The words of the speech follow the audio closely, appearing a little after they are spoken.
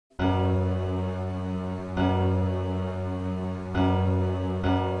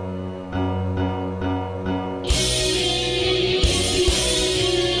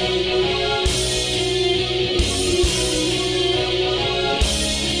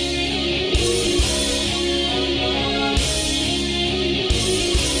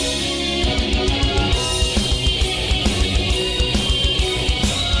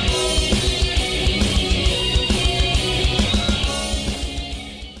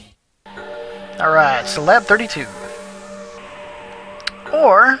Alright, so Lab 32.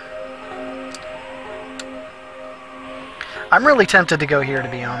 Or... I'm really tempted to go here, to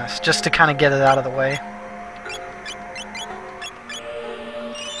be honest, just to kind of get it out of the way.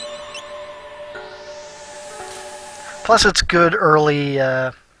 Plus, it's good early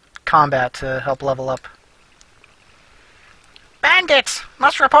combat to help level up. Bandits!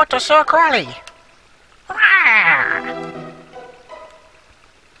 Must report to Sir Crowley!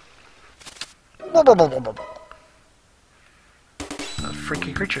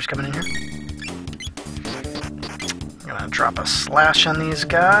 Freaky creatures coming in here. I'm gonna drop a slash on these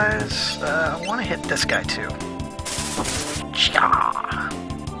guys. I want to hit this guy too.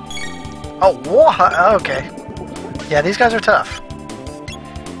 Oh, whoa! Okay. Yeah, these guys are tough.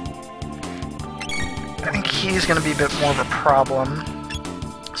 I think he's gonna be a bit more of a problem.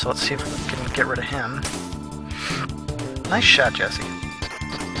 So let's see if we can get rid of him. Nice shot, Jessie.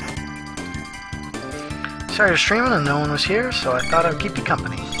 Sorry, you're streaming and no one was here, so I thought I'd keep you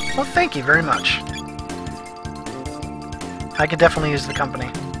company. Well, thank you very much. I could definitely use the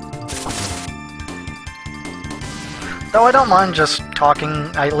company. Though I don't mind just talking,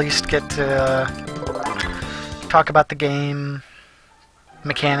 I at least get to talk about the game,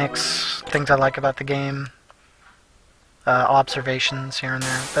 mechanics, things I like about the game, observations here and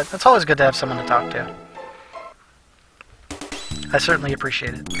there. But it's always good to have someone to talk to. I certainly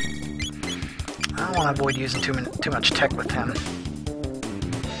appreciate it. I don't want to avoid using too much tech with him.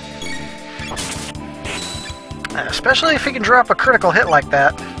 Especially if he can drop a critical hit like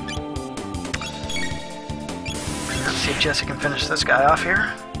that. Let's see if Jessie can finish this guy off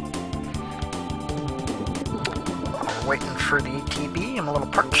here. I'm waiting for the TB. I'm a little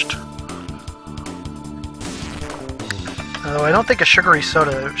parched. Although I don't think a sugary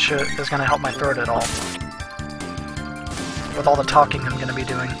soda is going to help my throat at all. With all the talking I'm going to be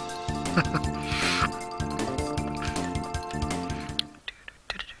doing.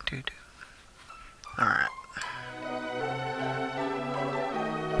 Alright.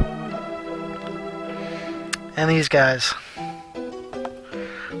 And these guys.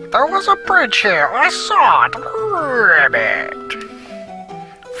 There was a bridge here. I saw it. Grab it.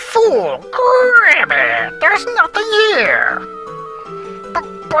 Fool, grab it. There's nothing here.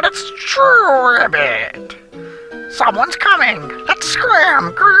 But it's true, Rabbit. Someone's coming. Let's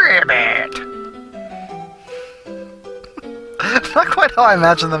scram. Grab it. Not quite how I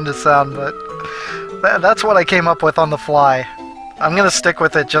imagine them to sound, but that's what I came up with on the fly. I'm gonna stick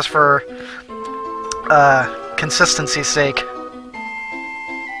with it just for consistency's sake.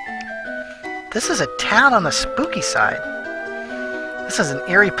 This is a town on the spooky side. This is an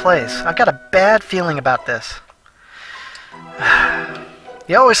eerie place. I've got a bad feeling about this.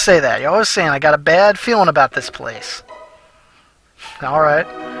 You always say that. You're always saying, I got a bad feeling about this place. Alright.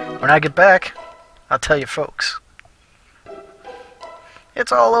 When I get back, I'll tell you folks.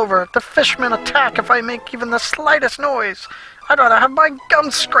 It's all over. The fishermen attack if I make even the slightest noise. I'd rather have my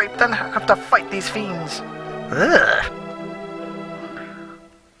gums scraped than have to fight these fiends. Ugh.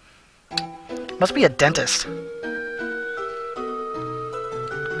 Must be a dentist.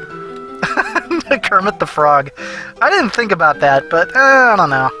 Kermit the Frog. I didn't think about that, but I don't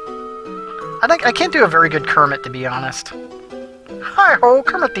know. I can't do a very good Kermit, to be honest. Hi-ho,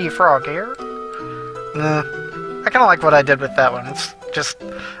 Kermit the Frog here. I kind of like what I did with that one. It's just...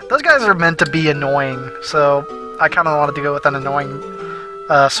 Those guys are meant to be annoying, so I kind of wanted to go with an annoying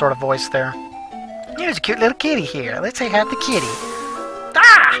sort of voice there. Here's a cute little kitty here. Let's say hi to the kitty.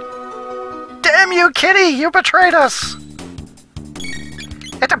 Ah! Damn you, kitty! You betrayed us!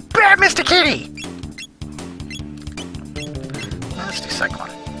 It's a bad Mr. Kitty! Let's do second one.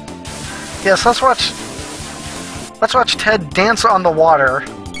 Yes, let's watch Ted dance on the water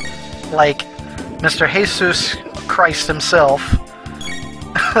like Mr. Jesus Christ himself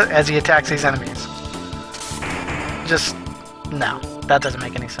as he attacks these enemies. Just, no, that doesn't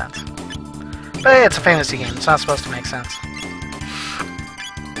make any sense. But hey, it's a fantasy game. It's not supposed to make sense.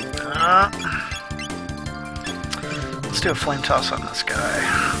 Let's do a flame toss on this guy.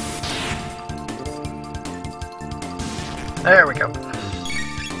 There we go.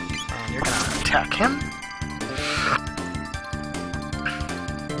 And you're gonna attack him.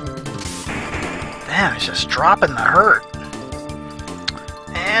 Damn, he's just dropping the hurt.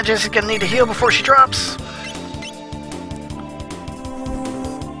 And Jessie's gonna need to heal before she drops.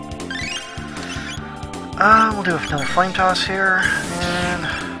 We'll do another flame toss here, and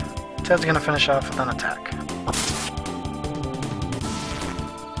Ted's gonna finish off with an attack.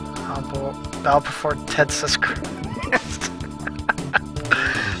 Bow before Ted says Christ.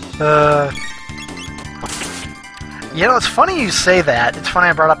 You know, it's funny you say that. It's funny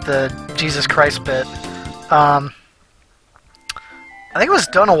I brought up the Jesus Christ bit. I think it was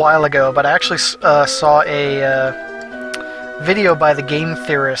done a while ago, but I actually saw a video by the game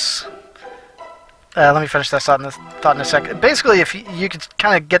theorists. Let me finish that thought in a second. Basically, if you could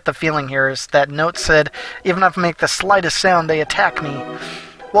kind of get the feeling here, is that note said, even if I make the slightest sound, they attack me.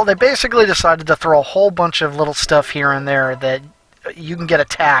 Well, they basically decided to throw a whole bunch of little stuff here and there that you can get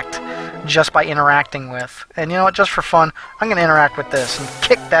attacked just by interacting with. And you know what, just for fun, I'm going to interact with this and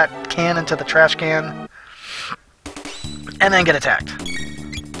kick that can into the trash can and then get attacked.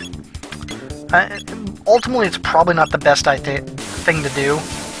 Ultimately, it's probably not the best thing to do,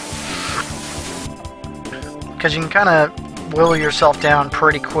 because you can kind of will yourself down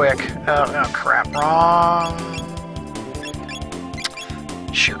pretty quick. Oh crap, wrong.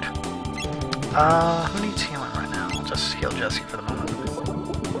 Shoot. Who needs healing right now? I'll just heal Jessie for the moment.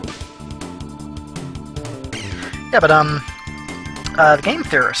 Yeah, but, the Game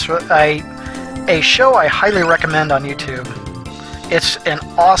Theorist, a show I highly recommend on YouTube. It's an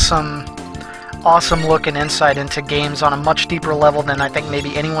awesome look and insight into games on a much deeper level than I think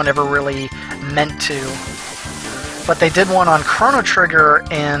maybe anyone ever really meant to. But they did one on Chrono Trigger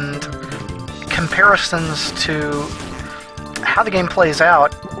and comparisons to how the game plays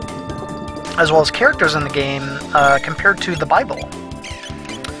out, as well as characters in the game compared to the Bible,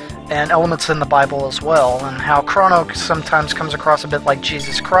 and elements in the Bible as well, and how Chrono sometimes comes across a bit like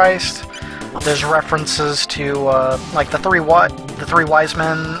Jesus Christ. There's references to like the three wise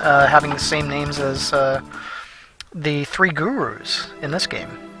men having the same names as the three gurus in this game.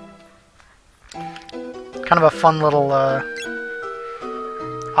 Kind of a fun little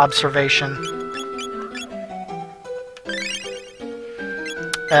observation.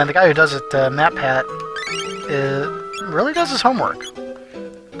 And the guy who does it, MatPat, really does his homework.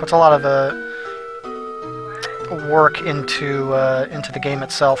 Puts a lot of work into the game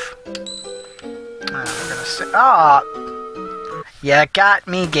itself. We're gonna say, you got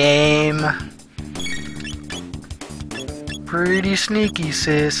me, game. Pretty sneaky,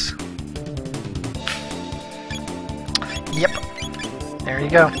 sis. Yep. There you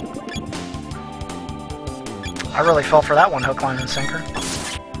go. I really fell for that one, hook, line, and sinker.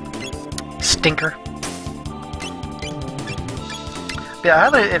 Stinker.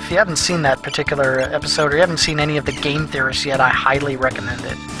 Yeah, if you haven't seen that particular episode, or you haven't seen any of the Game Theorists yet, I highly recommend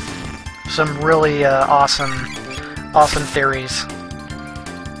it. Some really awesome theories.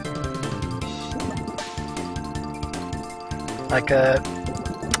 Like,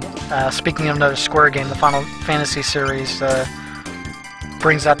 speaking of another Square game, the Final Fantasy series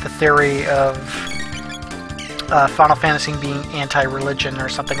brings out the theory of Final Fantasy being anti-religion or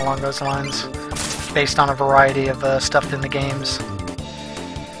something along those lines, based on a variety of stuff in the games.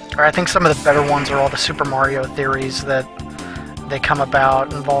 Or I think some of the better ones are all the Super Mario theories that they come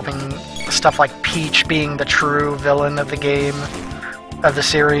about, involving stuff like Peach being the true villain of the game, of the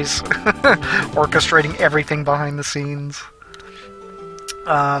series, orchestrating everything behind the scenes.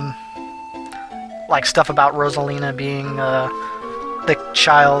 Like stuff about Rosalina being the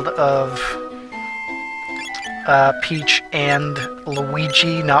child of Peach and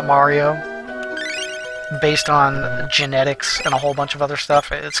Luigi, not Mario, based on genetics and a whole bunch of other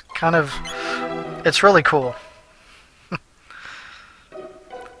stuff. It's really cool.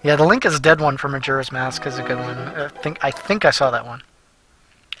 Yeah, the Link is Dead one for Majora's Mask is a good one. I think I saw that one.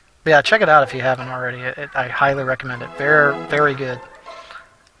 But yeah, check it out if you haven't already. I highly recommend it. Very, very good.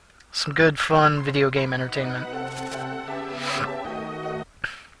 Some good, fun video game entertainment.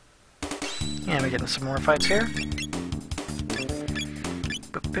 Yeah, we're getting some more fights here.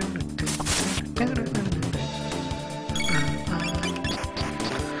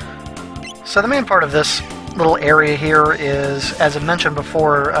 So the main part of this little area here is, as I mentioned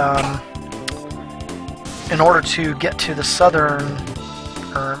before, in order to get to the southern,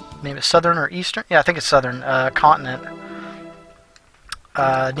 or maybe southern or eastern, yeah, I think it's southern continent,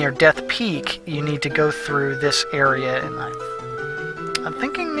 near Death Peak, you need to go through this area, and I'm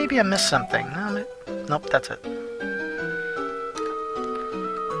thinking maybe I missed something. No, nope, that's it.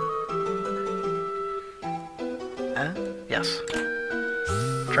 Yes.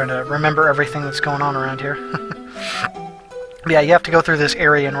 Trying to remember everything that's going on around here. Yeah, you have to go through this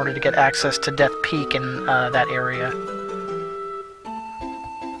area in order to get access to Death Peak in that area.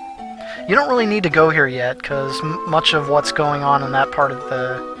 You don't really need to go here yet, because much of what's going on in that part of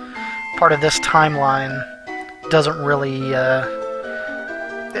this timeline doesn't really.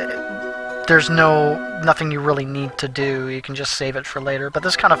 There's nothing you really need to do. You can just save it for later. But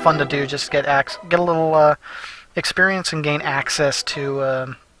this is kind of fun to do. Just get a little experience and gain access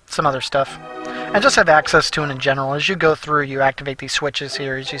to some other stuff. and just have access to it in general. As you go through, you activate these switches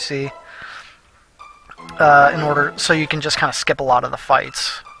here, as you see, in order so you can just kind of skip a lot of the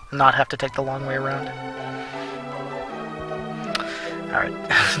fights and not have to take the long way around. Alright,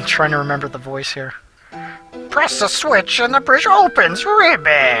 I'm trying to remember the voice here. Press the switch and the bridge opens,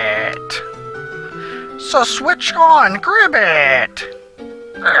 ribbit! So switch on, Gribbit!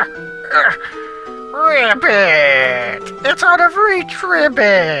 Ribbit! It's out of reach,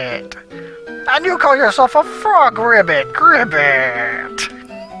 Ribbit! And you call yourself a frog, Ribbit, Gribbit!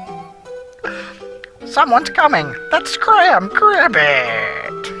 Someone's coming! That's Graham, Gribbit!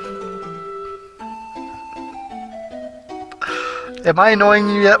 Am I annoying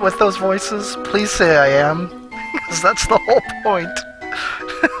you yet with those voices? Please say I am, because that's the whole point.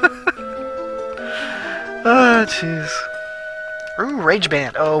 Oh, jeez. Ooh, Rage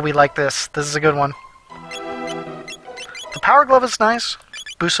Band. Oh, we like this. This is a good one. The Power Glove is nice.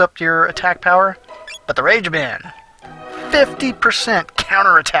 Boosts up your attack power. But the Rage Band, 50%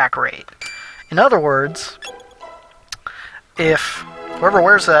 counterattack rate. In other words, if whoever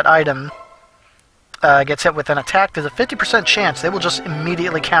wears that item gets hit with an attack, there's a 50% chance they will just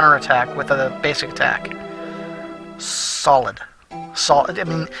immediately counterattack with a basic attack. Solid. Solid. I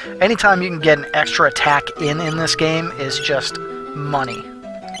mean, anytime you can get an extra attack in this game is just money.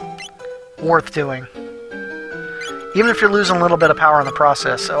 Worth doing. Even if you're losing a little bit of power in the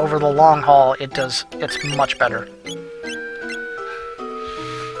process, over the long haul, it's much better.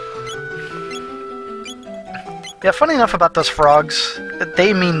 Yeah, funny enough about those frogs,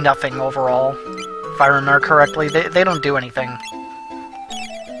 they mean nothing overall. If I remember correctly, they don't do anything.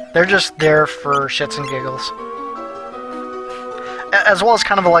 They're just there for shits and giggles. As well as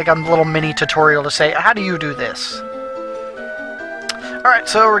kind of like a little mini tutorial to say, how do you do this? Alright,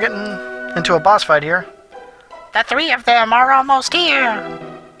 so we're getting into a boss fight here. The three of them are almost here!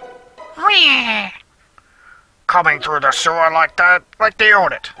 Coming through the sewer like that, like they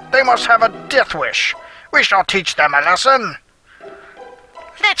own it. They must have a death wish. We shall teach them a lesson.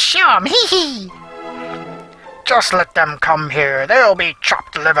 Let's show them, hee hee! Just let them come here, they'll be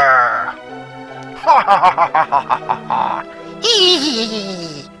chopped liver! Ha ha ha ha ha ha ha ha! Hee hee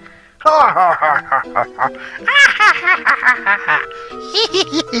hee! Ha ha ha ha ha ha! Ha ha ha ha ha ha! Hee hee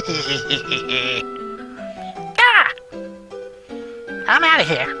hee hee hee! Ah! I'm out of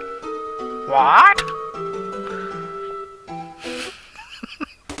here. What?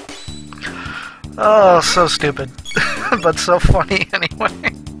 Oh, so stupid. But so funny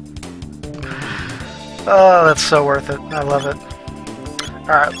anyway. Oh, that's so worth it. I love it.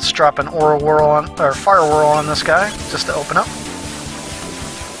 Alright, let's drop an Aura Whirl on, or Fire Whirl on this guy, just to open up.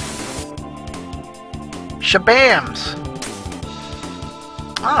 Shabams!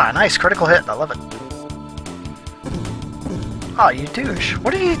 Ah, nice, critical hit. I love it. Oh, you douche.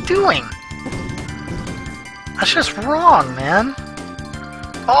 What are you doing? That's just wrong, man.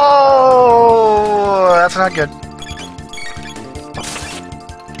 Oh, that's not good.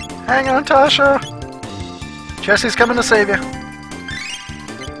 Hang on, Tasha. Jessie's coming to save you.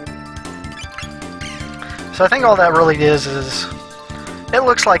 So I think all that really is it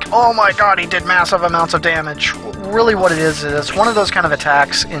looks like, oh my god, he did massive amounts of damage. Really what it is it's one of those kind of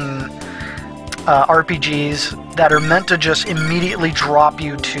attacks in RPGs that are meant to just immediately drop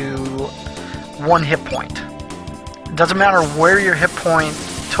you to 1 hit point. It doesn't matter where your hit point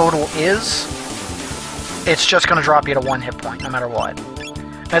total is, it's just going to drop you to 1 hit point, no matter what.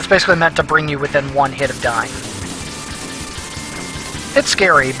 And it's basically meant to bring you within 1 hit of dying. It's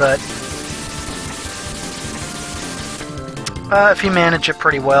scary, but if you manage it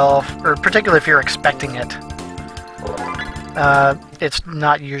pretty well, or particularly if you're expecting it, it's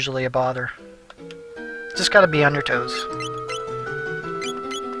not usually a bother. Just gotta be on your toes.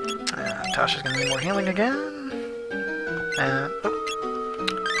 Tasha's gonna need more healing again. And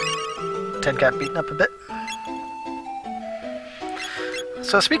Ted got beaten up a bit.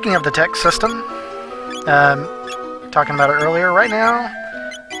 So speaking of the tech system, talking about it earlier, right now,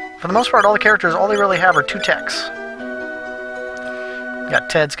 for the most part, all the characters, all they really have are 2 techs.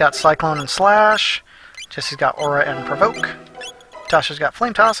 Ted's got Cyclone and Slash, Jessie's got Aura and Provoke, Tasha's got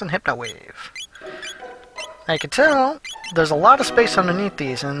Flame Toss and Hypno Wave. Now you can tell, there's a lot of space underneath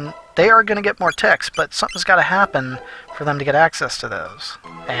these, and they are going to get more techs, but something's got to happen for them to get access to those.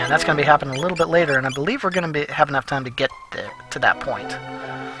 And that's going to be happening a little bit later, and I believe we're going to have enough time to get there, to that point.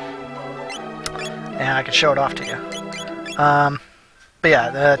 And I can show it off to you. But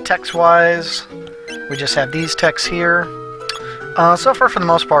yeah, techs-wise, we just have these techs here. So far, for the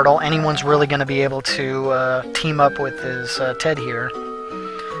most part, all anyone's really going to be able to team up with is Ted here.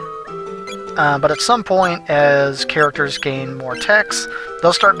 But at some point, as characters gain more techs,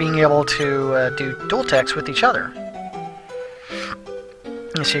 they'll start being able to do dual techs with each other.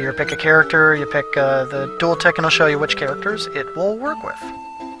 You see, you pick a character, you pick the dual tech, and it'll show you which characters it will work with.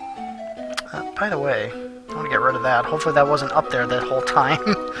 By the way, I want to get rid of that. Hopefully that wasn't up there that whole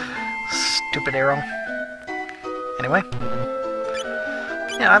time. Stupid arrow. Anyway.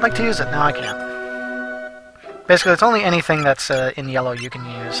 Yeah, I'd like to use it. Now I can't. Basically, it's only anything that's in yellow you can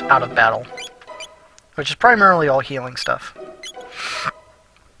use out of battle. Which is primarily all healing stuff.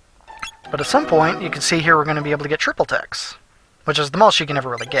 But at some point, you can see here we're going to be able to get triple techs. Which is the most you can ever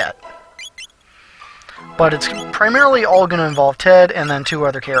really get. But it's primarily all going to involve Ted and then 2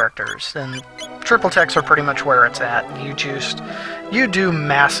 other characters. And triple techs are pretty much where it's at. You do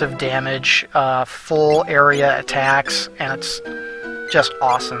massive damage, full area attacks, and it's just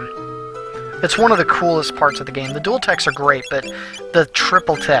awesome. It's one of the coolest parts of the game. The dual techs are great, but the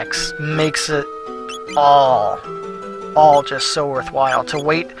triple techs makes it all just so worthwhile. To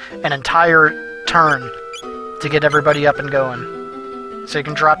wait an entire turn to get everybody up and going. So you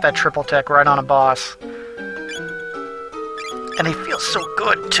can drop that triple tech right on a boss. And he feels so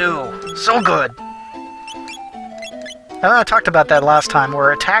good, too. So good. And I talked about that last time,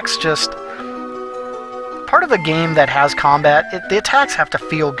 where attacks just... Part of a game that has combat, the attacks have to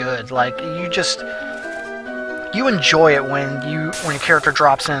feel good. Like, you enjoy it when your character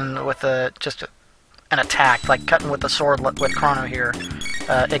drops in with an attack, like cutting with the sword with Chrono here,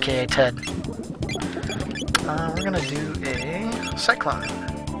 aka Ted. We're gonna do a Cyclone.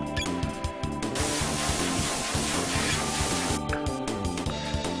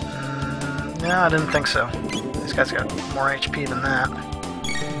 No, I didn't think so. This guy's got more HP than that.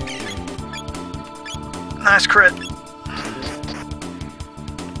 Nice crit!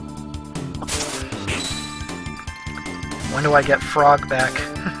 When do I get Frog back?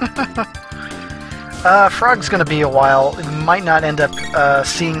 Frog's gonna be a while. Might not end up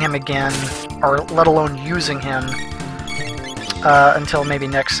seeing him again, or let alone using him, until maybe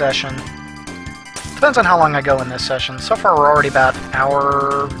next session. Depends on how long I go in this session. So far we're already about an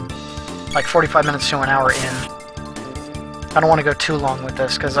hour, like 45 minutes to an hour in. I don't want to go too long with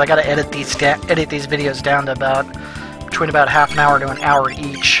this, because I gotta edit these videos down to between about half an hour to an hour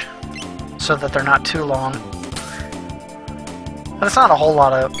each, so that they're not too long. But it's not a whole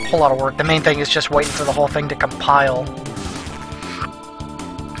lot of work. The main thing is just waiting for the whole thing to compile.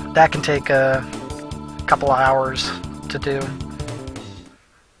 That can take a couple of hours to do.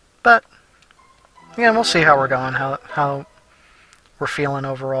 But yeah, we'll see how we're going, how we're feeling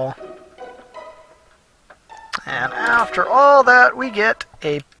overall. And after all that, we get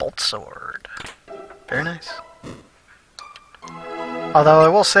a bolt sword. Very nice. Although I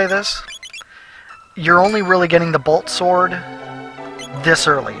will say this, you're only really getting the bolt sword this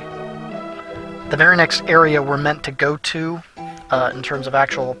early. The very next area we're meant to go to, in terms of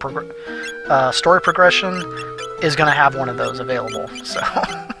actual story progression, is going to have one of those available. So,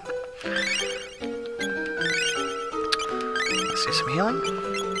 let's see some healing.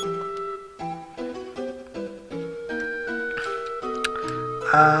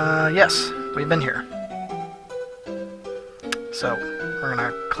 Yes, we've been here. So, we're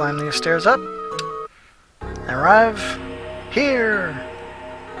gonna climb these stairs up and arrive here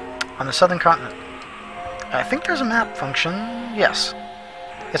on the southern continent. I think there's a map function. Yes.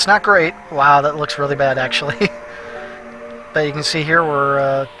 It's not great. Wow, that looks really bad, actually. But you can see here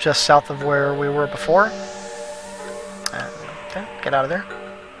we're just south of where we were before. Okay, get out of there.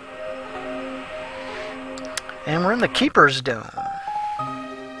 And we're in the Keeper's Dome.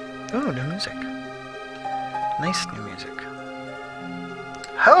 Ooh, new music. Nice new music.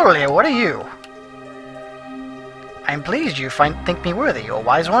 Holy, what are you? I'm pleased you think me worthy, O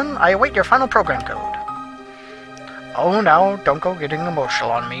wise one. I await your final program code. Oh, now, don't go getting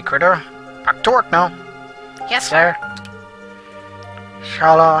emotional on me, critter. Back to work now. Yes, sir.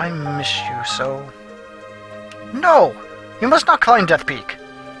 Shall I miss you so? No! You must not climb Death Peak.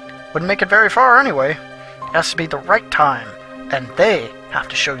 Wouldn't make it very far anyway. It has to be the right time, and they have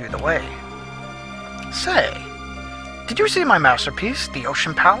to show you the way. Say, did you see my masterpiece, the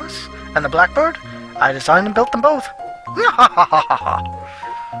Ocean Palace, and the Blackbird? I designed and built them both.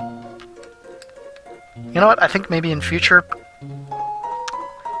 You know what? I think maybe in future...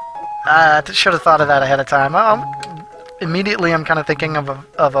 I should have thought of that ahead of time. Immediately I'm kind of thinking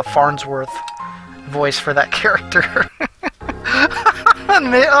of a Farnsworth voice for that character.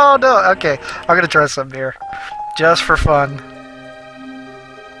 Oh no, okay. I'm going to try something here. Just for fun.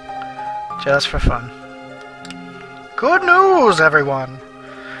 Just for fun. Good news, everyone!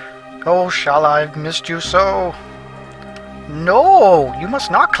 Oh, shall I've missed you so? No! You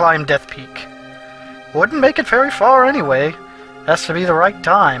must not climb Death Peak. Wouldn't make it very far anyway. Has to be the right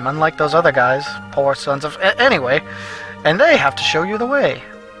time, unlike those other guys. Poor sons of... Anyway, and they have to show you the way.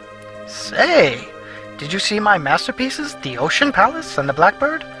 Say, did you see my masterpieces? The Ocean Palace and the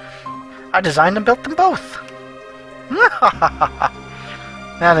Blackbird? I designed and built them both. That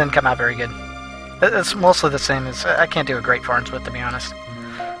didn't come out very good. It's mostly the same as... I can't do a great Farnsworth, to be honest.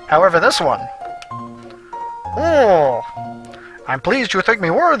 However, this one... Oh! I'm pleased you think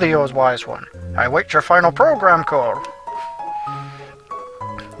me worthy, O wise one. I wait your final program call.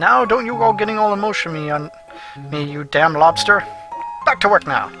 Now, don't you go getting all emotion on me, you damn lobster. Back to work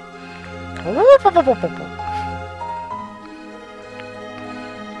now. Whoop, whoop, whoop, whoop, whoop.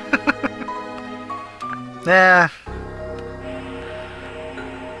 Yeah.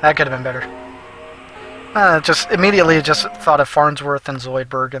 That could have been better. Just immediately just thought of Farnsworth and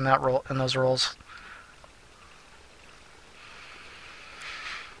Zoidberg in that role, in those roles.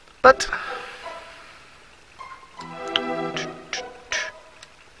 But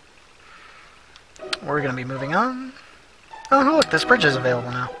we're going to be moving on. Oh, look, this bridge is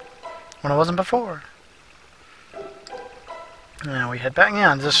available now, when it wasn't before. Now we head back.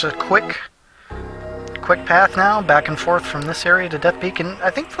 Yeah, just a quick path now, back and forth from this area to Death Peak, and I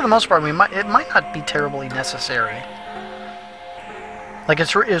think for the most part it might not be terribly necessary. Like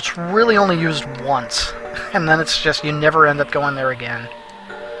it's really only used once, and then it's just you never end up going there again.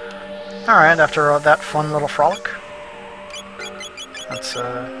 Alright, after that fun little frolic, let's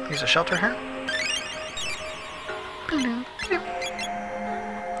use a shelter here.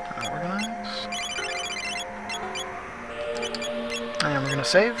 Organize. And we're gonna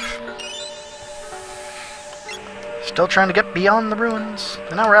save. Still trying to get beyond the ruins.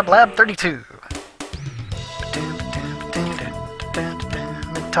 And now we're at Lab 32.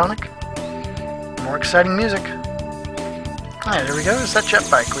 Mid-tonic. More exciting music. Alright, there we go. It's that jet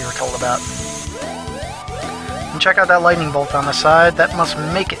bike we were told about. And check out that lightning bolt on the side. That must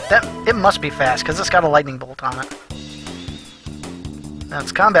make it... it must be fast, because it's got a lightning bolt on it. Now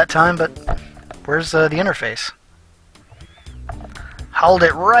it's combat time, but where's the interface? Hold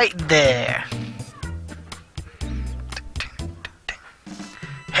it right there.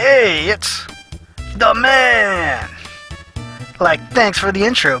 Hey, it's the man! Like, thanks for the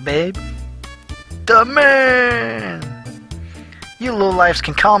intro, babe. The man! You lowlifes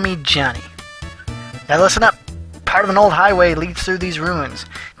can call me Johnny. Now listen up. Part of an old highway leads through these ruins.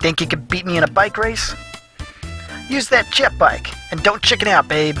 Think you could beat me in a bike race? Use that jet bike, and don't chicken out,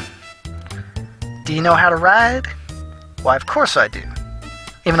 babe. Do you know how to ride? Why, of course I do.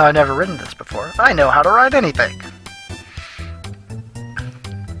 Even though I've never ridden this before, I know how to ride anything.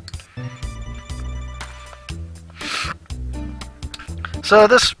 So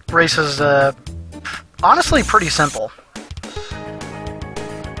this race is honestly pretty simple.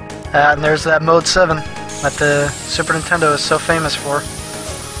 And there's that Mode 7 that the Super Nintendo is so famous for.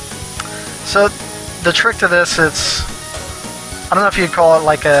 So the trick to this, it's... I don't know if you'd call it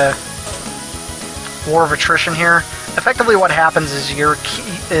like a war of attrition here. Effectively what happens is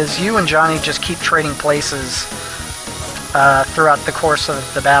you and Johnny just keep trading places throughout the course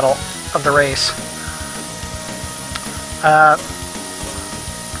of the battle, of the race.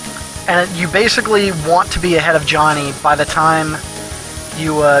 And you basically want to be ahead of Johnny by the time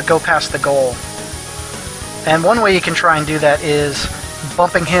you go past the goal. And one way you can try and do that is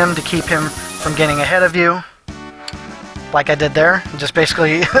bumping him to keep him from getting ahead of you. Like I did there. Just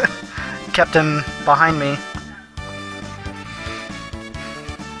basically kept him behind me.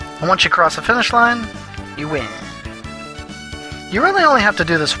 And once you cross the finish line, you win. You really only have to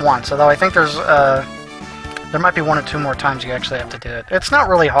do this once, although I think there's there might be one or two more times you actually have to do it. It's not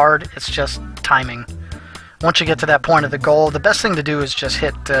really hard, it's just timing. Once you get to that point of the goal, the best thing to do is just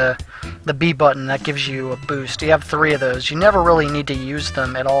hit the B button. That gives you a boost. You have 3 of those. You never really need to use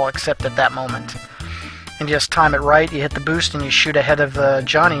them at all except at that moment. And you just time it right, you hit the boost, and you shoot ahead of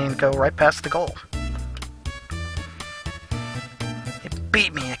Johnny and go right past the goal. You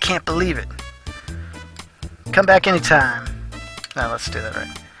beat me, I can't believe it. Come back anytime. Now let's do that right.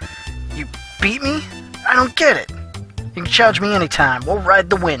 You beat me? I don't get it. You can challenge me anytime. We'll ride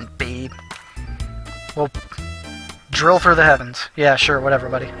the wind, babe. We'll drill through the heavens. Yeah, sure, whatever,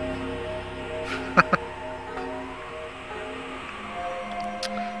 buddy.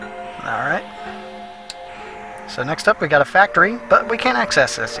 Alright. So next up we got a factory, but we can't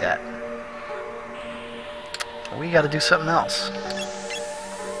access this yet. We gotta do something else.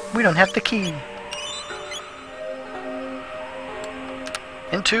 We don't have the key.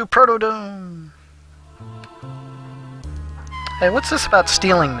 Into Protodome. Hey, what's this about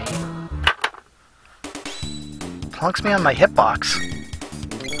stealing me? plunks me on my hitbox.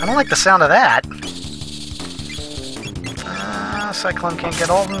 I don't like the sound of that. Cyclone can't get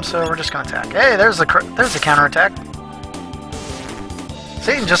all of them, so we're just gonna attack. Hey, there's the counterattack.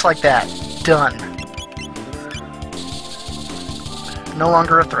 See, just like that. Done. No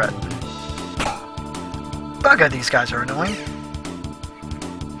longer a threat. Bugger, these guys are annoying.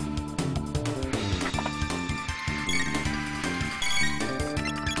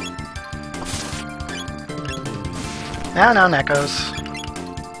 Now, Neckos.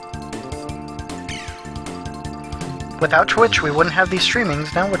 Without Twitch, we wouldn't have these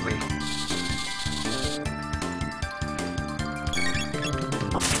streamings, now would we?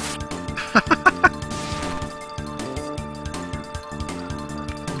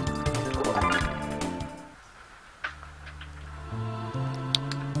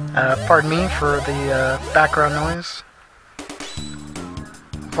 Pardon me for the background noise.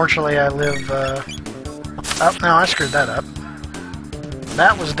 Fortunately, I live... Oh, no, I screwed that up.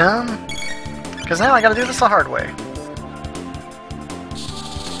 That was done. Because now I gotta do this the hard way.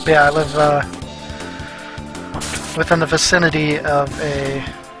 Yeah, I live within the vicinity of a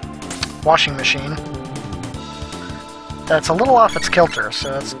washing machine that's a little off its kilter,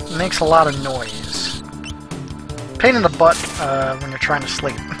 so it makes a lot of noise. Pain in the butt when you're trying to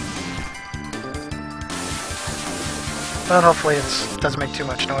sleep. But hopefully it doesn't make too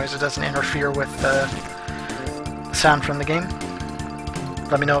much noise. It doesn't interfere with the sound from the game.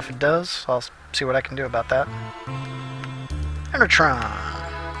 Let me know if it does. I'll see what I can do about that. Enertron.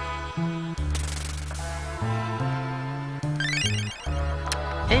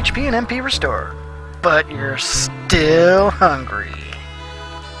 HP and MP restored. But you're still hungry.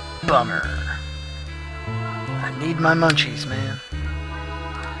 Bummer. I need my munchies, man.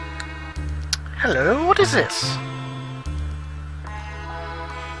 Hello, what is this?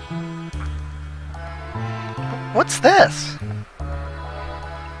 What's this?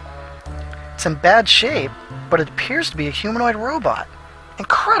 It's in bad shape, but it appears to be a humanoid robot.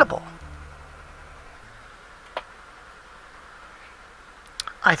 Incredible!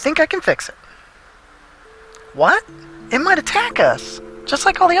 I think I can fix it. What? It might attack us, just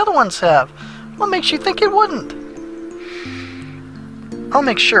like all the other ones have. What makes you think it wouldn't? I'll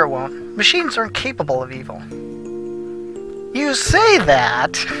make sure it won't. Machines aren't capable of evil. You say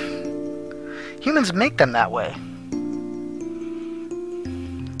that? Humans make them that way.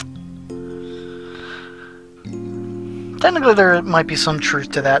 Technically, there might be some truth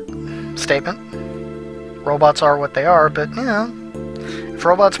to that statement. Robots are what they are, but, you know, if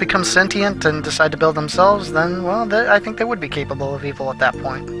robots become sentient and decide to build themselves, then, well, I think they would be capable of evil at that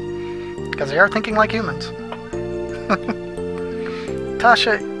point. Because they are thinking like humans.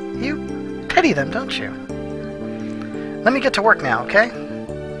 Tasha, you pity them, don't you? Let me get to work now, okay?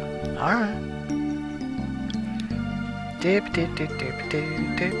 Alright. Dip dip dip dip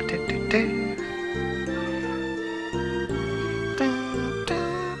dip dip dip dip dip.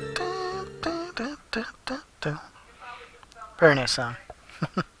 Very nice song.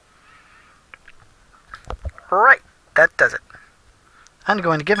 Right, that does it. I'm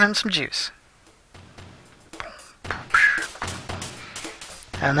going to give him some juice.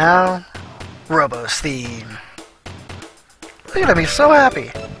 And now, Robo's theme. Look at me, so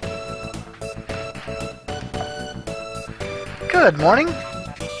happy. Good morning.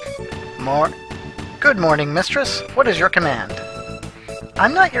 Good morning, mistress. What is your command?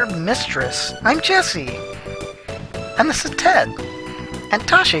 I'm not your mistress. I'm Jessie. And this is Ted. And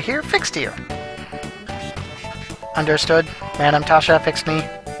Tasha here fixed you. Understood. Madam Tasha fixed me.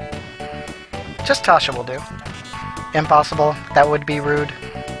 Just Tasha will do. Impossible. That would be rude.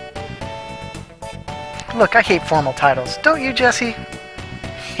 Look, I hate formal titles. Don't you, Jessie?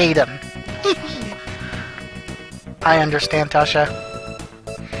 Hate them. I understand, Tasha.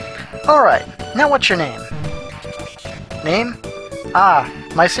 Alright, now what's your name? Name? Ah,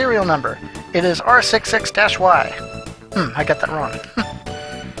 my serial number. It is R66-Y. I got that wrong.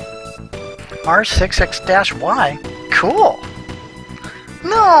 R66-Y? Cool!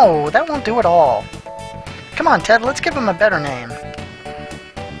 No, that won't do at all. Come on, Ted, let's give him a better name.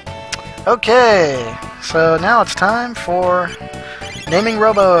 Okay, so now it's time for naming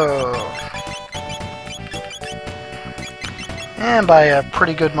Robo. And by a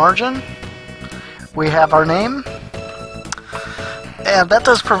pretty good margin, we have our name. And that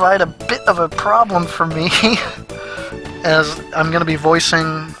does provide a bit of a problem for me, as I'm going to be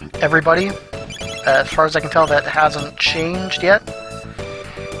voicing everybody. As far as I can tell, that hasn't changed yet.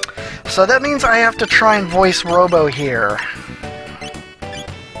 So that means I have to try and voice Robo here.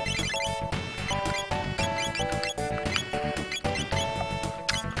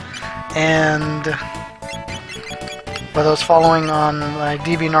 And For those following on my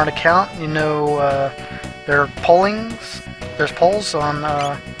DeviantArt account, you know there's polls on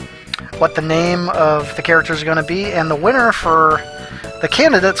what the name of the characters are going to be, and the winner for the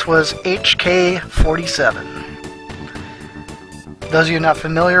candidates was HK47. Those of you not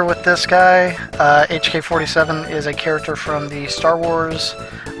familiar with this guy, HK47 is a character from the Star Wars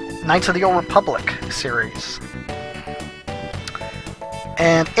Knights of the Old Republic series.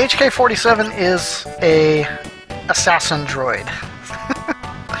 And HK47 is a assassin droid.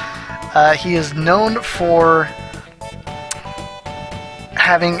 He is known for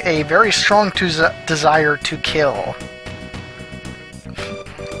having a very strong desire to kill.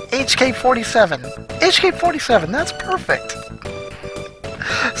 HK47. HK47, that's perfect.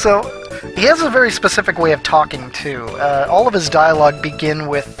 So, he has a very specific way of talking, too. All of his dialogue begin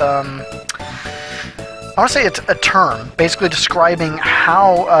with, I want to say it's a term, basically describing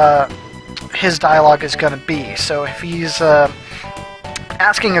how his dialogue is going to be. So if he's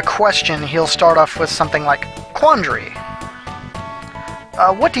asking a question, he'll start off with something like, quandary.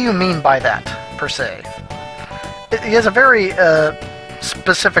 What do you mean by that, per se? He has a very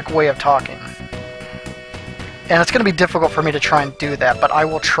specific way of talking. And it's going to be difficult for me to try and do that, but I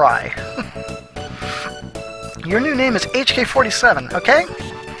will try. Your new name is HK47, okay?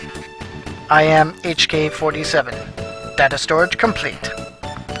 I am HK47. Data storage complete.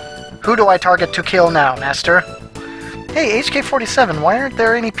 Who do I target to kill now, Master? Hey, HK47, why aren't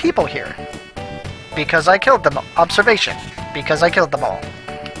there any people here? Because I killed them. Observation. Because I killed them all.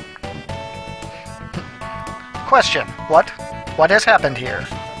 Question. What? What has happened here?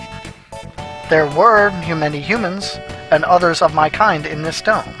 There were many humans and others of my kind in this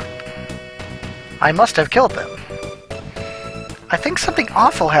dome. I must have killed them. I think something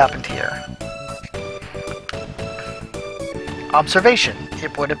awful happened here. Observation.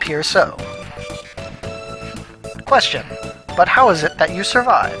 It would appear so. Question. But how is it that you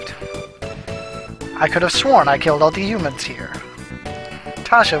survived? I could have sworn I killed all the humans here.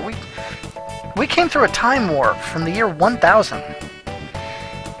 Tasha, we came through a time warp from the year 1000.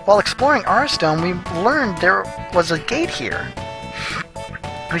 While exploring Arstone, we learned there was a gate here.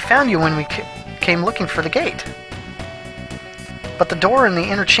 We found you when we came looking for the gate. But the door in the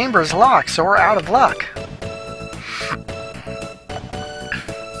inner chamber is locked, so we're out of luck.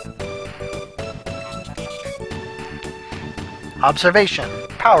 Observation.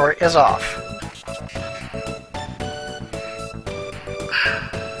 Power is off.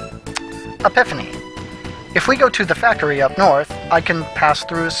 Epiphany. If we go to the factory up north, I can pass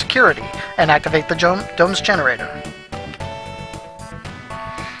through security and activate the dome's generator.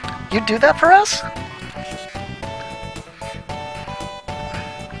 You'd do that for us?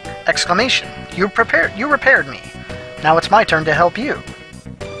 Exclamation. You repaired me. Now it's my turn to help you.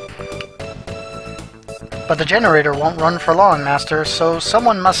 But the generator won't run for long, Master, so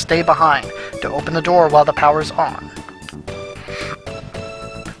someone must stay behind to open the door while the power's on.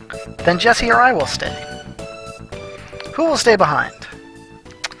 Then Jessie or I will stay. Who will stay behind?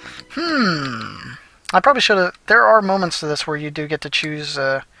 I probably should have... There are moments to this where you do get to choose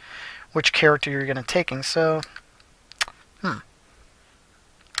which character you're going to taking, so...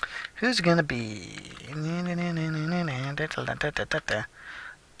 Who's going to be...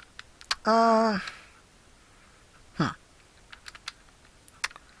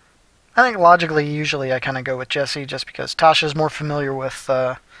 I think logically, usually I kind of go with Jessie just because Tasha's more familiar with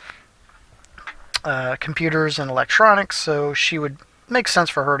computers and electronics, so she would make sense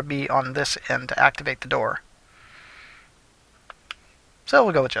for her to be on this end to activate the door. So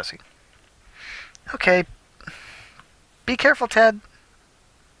we'll go with Jessie. Okay. Be careful, Ted.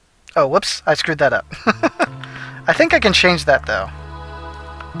 Oh, whoops, I screwed that up. I think I can change that, though.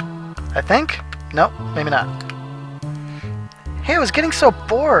 I think? Nope, maybe not. Hey, I was getting so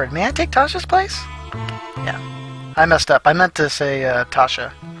bored. May I take Tasha's place? Yeah, I messed up. I meant to say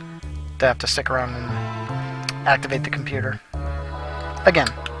Tasha. To have to stick around and activate the computer. Again,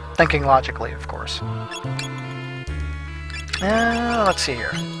 thinking logically, of course. Let's see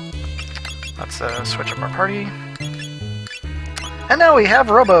here. Let's switch up our party. And now we have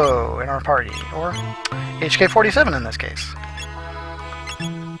Robo in our party, or HK47 in this case.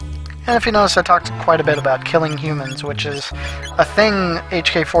 And if you notice, I talked quite a bit about killing humans, which is a thing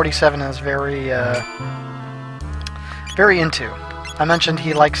HK47 is very, very into. I mentioned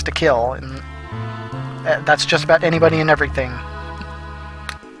he likes to kill, and that's just about anybody and everything.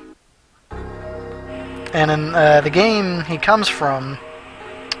 And in the game he comes from,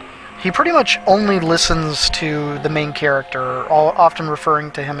 he pretty much only listens to the main character, often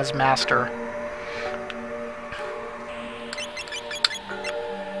referring to him as Master.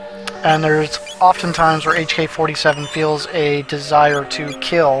 And there's oftentimes where HK-47 feels a desire to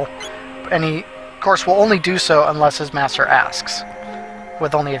kill, and he, of course, will only do so unless his master asks,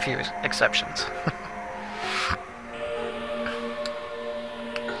 with only a few exceptions.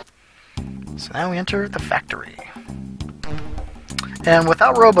 So now we enter the factory. And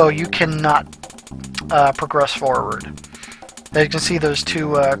without Robo, you cannot progress forward. As you can see, those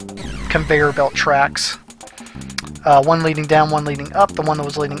two conveyor belt tracks. One leading down, one leading up. The one that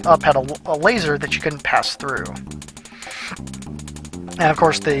was leading up had a laser that you couldn't pass through. And of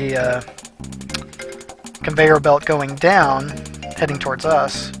course, the conveyor belt going down, heading towards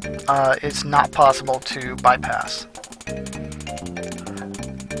us, is not possible to bypass.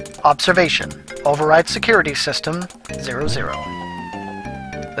 Observation. Override security system 00.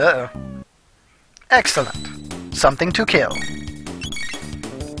 Uh-oh. Excellent. Something to kill.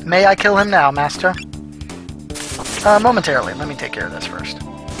 May I kill him now, Master? Momentarily. Let me take care of this first.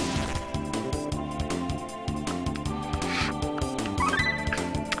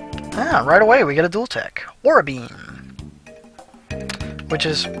 Ah, right away we get a dual tech. Aura Beam. Which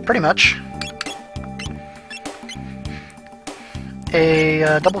is pretty much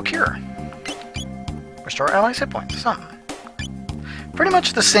a double cure. Restore allies' hit points. Something. Pretty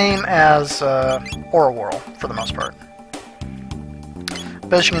much the same as Aura Whirl, for the most part.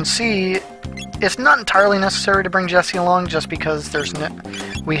 But as you can see, it's not entirely necessary to bring Jessie along, just because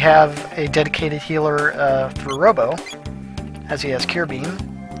we have a dedicated healer through Robo, as he has Cure Beam,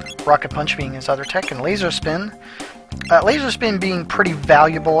 Rocket Punch being his other tech, and Laser Spin. Laser Spin being pretty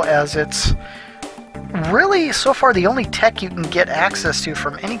valuable, as it's really, so far, the only tech you can get access to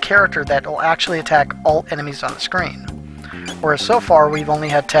from any character that will actually attack all enemies on the screen. Whereas so far, we've only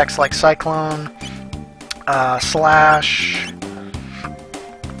had techs like Cyclone, Slash,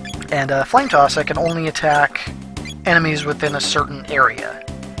 and Flame Toss that can only attack enemies within a certain area.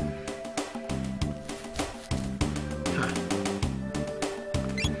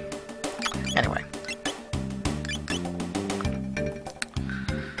 Anyway.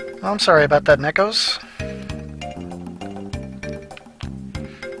 Well, I'm sorry about that, Nickos.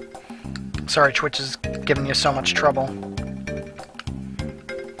 Sorry Twitch is giving you so much trouble.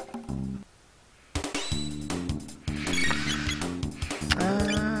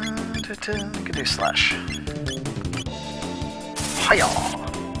 We could do Slash. Hiya!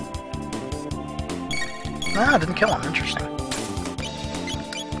 Ah, didn't kill him. Interesting.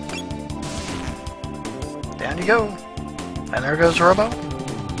 Down you go. And there goes Robo.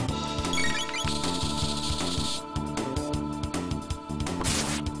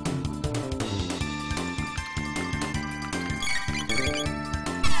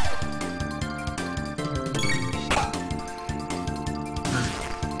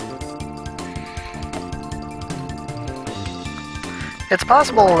 It's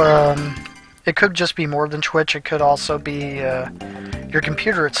possible it could just be more than Twitch. It could also be your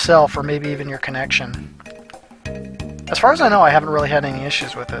computer itself, or maybe even your connection. As far as I know, I haven't really had any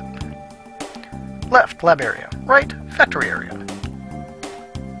issues with it. Left, lab area. Right, factory area.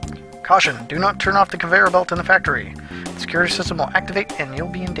 Caution, do not turn off the conveyor belt in the factory. The security system will activate and you'll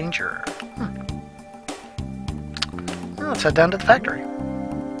be in danger. Well, let's head down to the factory.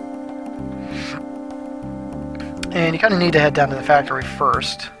 And you kind of need to head down to the factory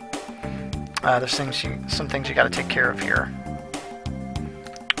first. There's some things you got to take care of here.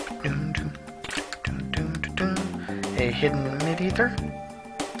 A hidden mid-ether.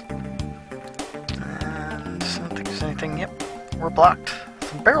 And I don't think there's anything. Yep, we're blocked.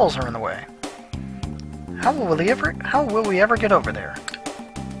 Some barrels are in the way. How will we ever get over there?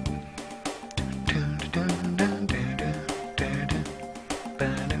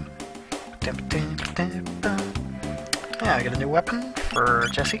 Yeah, I got a new weapon for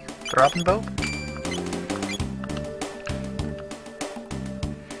Jessie, the Robin Bow.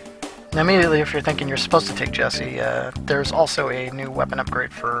 Now immediately, if you're thinking you're supposed to take Jessie, there's also a new weapon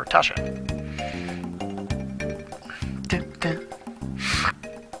upgrade for Tasha.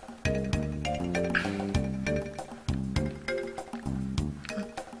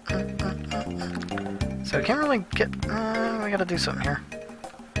 So we can't really get... we gotta do something here.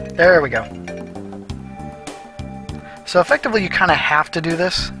 There we go. So effectively, you kind of have to do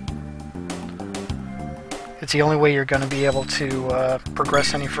this. It's the only way you're going to be able to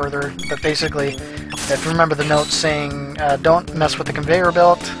progress any further. But basically, if you remember the note saying, don't mess with the conveyor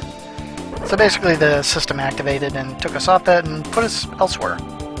belt. So basically, the system activated and took us off that and put us elsewhere.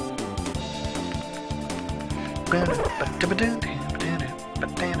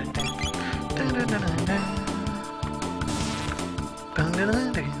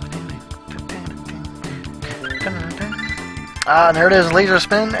 And there it is, laser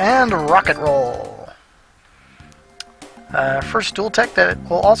spin and rocket roll. First dual tech that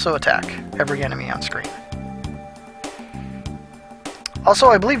will also attack every enemy on screen. Also,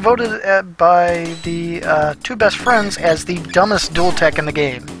 I believe voted by the two best friends as the dumbest dual tech in the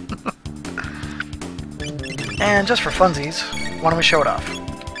game. And just for funsies, why don't we show it off?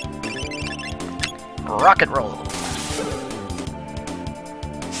 Rocket roll.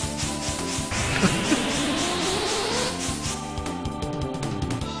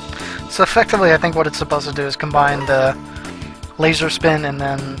 So effectively, I think what it's supposed to do is combine the laser spin and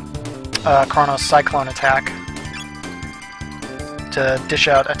then Chrono's cyclone attack to dish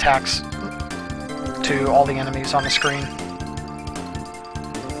out attacks to all the enemies on the screen.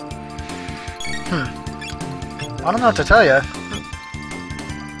 I don't know what to tell you.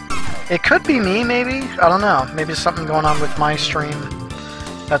 It could be me, maybe? I don't know. Maybe there's something going on with my stream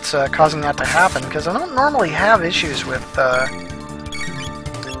that's causing that to happen, because I don't normally have issues with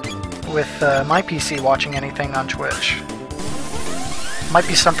my PC watching anything on Twitch. Might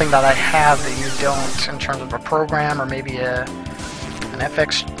be something that I have that you don't, in terms of a program or maybe an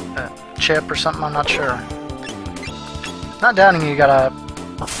FX chip or something, I'm not sure. Not doubting you got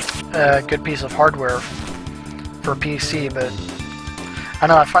a good piece of hardware for PC, but I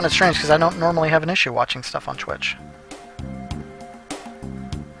know I find it strange because I don't normally have an issue watching stuff on Twitch.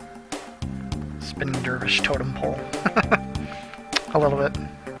 Spinning dervish totem pole. A little bit.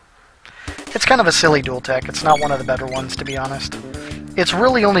 It's kind of a silly dual tech. It's not one of the better ones, to be honest. It's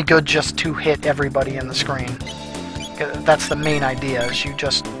really only good just to hit everybody in the screen. That's the main idea, is you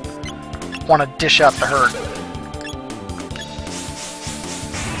just want to dish out the hurt.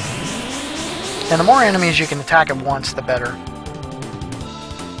 And the more enemies you can attack at once, the better.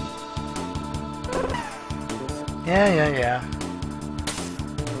 Yeah.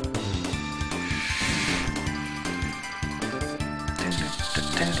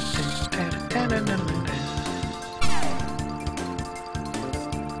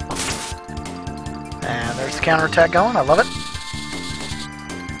 And there's the counterattack going. I love it.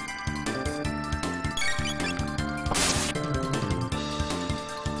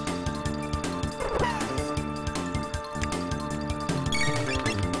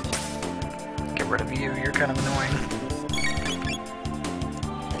 Get rid of you. You're kind of annoying.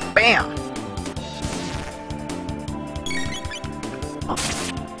 Bam!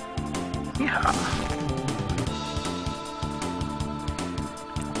 Yeah.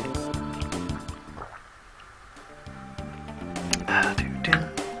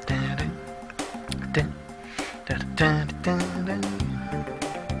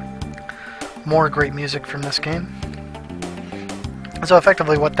 More great music from this game. So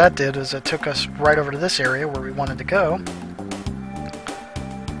effectively what that did is it took us right over to this area where we wanted to go. And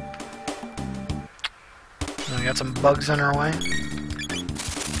we got some bugs in our way.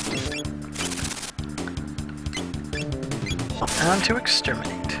 And to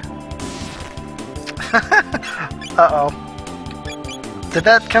exterminate. Uh-oh. Did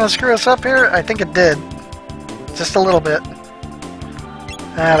that kind of screw us up here? I think it did. Just a little bit.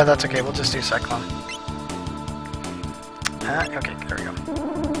 Ah, but that's okay. We'll just do Cyclone. Okay, there we go.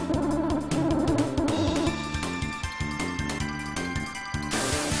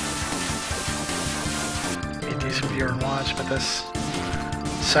 Be a decent viewer and watch, but this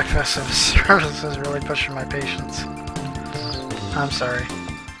successive service is really pushing my patience. I'm sorry.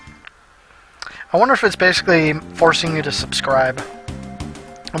 I wonder if it's basically forcing you to subscribe.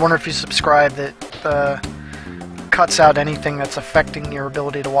 I wonder if you subscribe that cuts out anything that's affecting your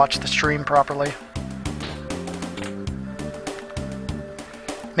ability to watch the stream properly.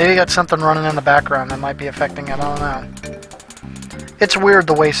 Maybe you got something running in the background that might be affecting it, I don't know. It's weird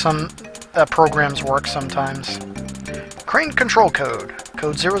the way some programs work sometimes. Crane control code.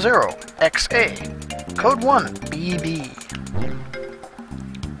 Code 00XA. Code 1 BB.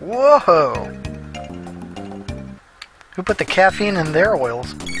 Whoa! Who put the caffeine in their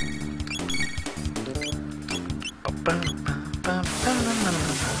oils?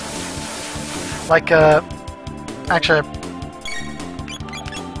 Like, actually,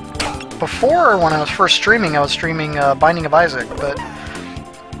 before when I was first streaming, I was streaming Binding of Isaac, but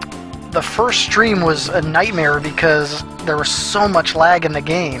the first stream was a nightmare because there was so much lag in the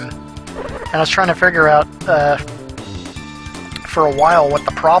game, and I was trying to figure out for a while what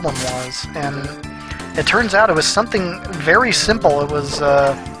the problem was, and it turns out it was something very simple. It was,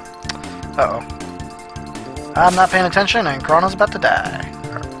 uh-oh. I'm not paying attention, and Chrono's about to die.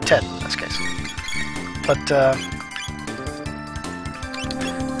 Or Ted, in this case. But,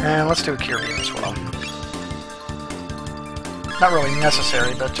 and let's do a cure beam as well. Not really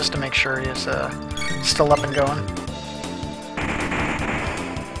necessary, but just to make sure he's still up and going.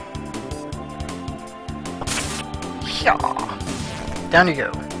 Yeah. Down you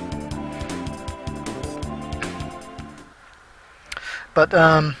go. But,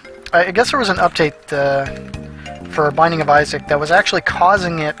 I guess there was an update for Binding of Isaac that was actually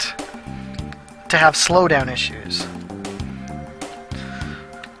causing it to have slowdown issues.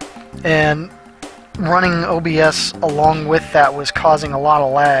 And running OBS along with that was causing a lot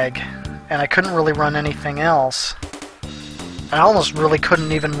of lag, and I couldn't really run anything else. I almost really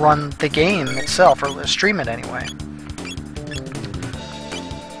couldn't even run the game itself, or stream it anyway.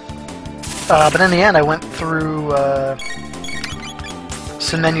 But in the end, I went through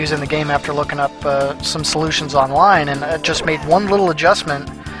some menus in the game after looking up some solutions online, and I just made one little adjustment,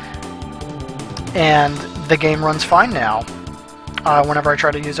 and the game runs fine now whenever I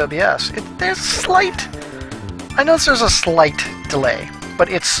try to use OBS. There's a slight... I notice there's a slight delay, but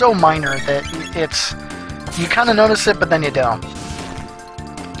it's so minor that it's... You kind of notice it, but then you don't.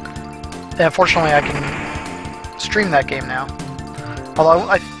 And fortunately, I can stream that game now.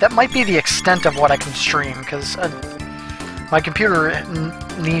 Although, that might be the extent of what I can stream, because my computer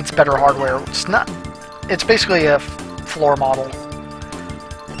needs better hardware. It's not... It's basically a floor model.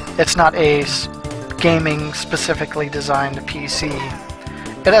 It's not a gaming specifically designed PC.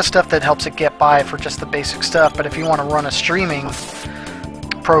 It has stuff that helps it get by for just the basic stuff, but if you want to run a streaming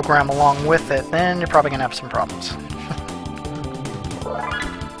program along with it, then you're probably going to have some problems.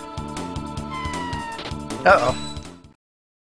 Uh-oh.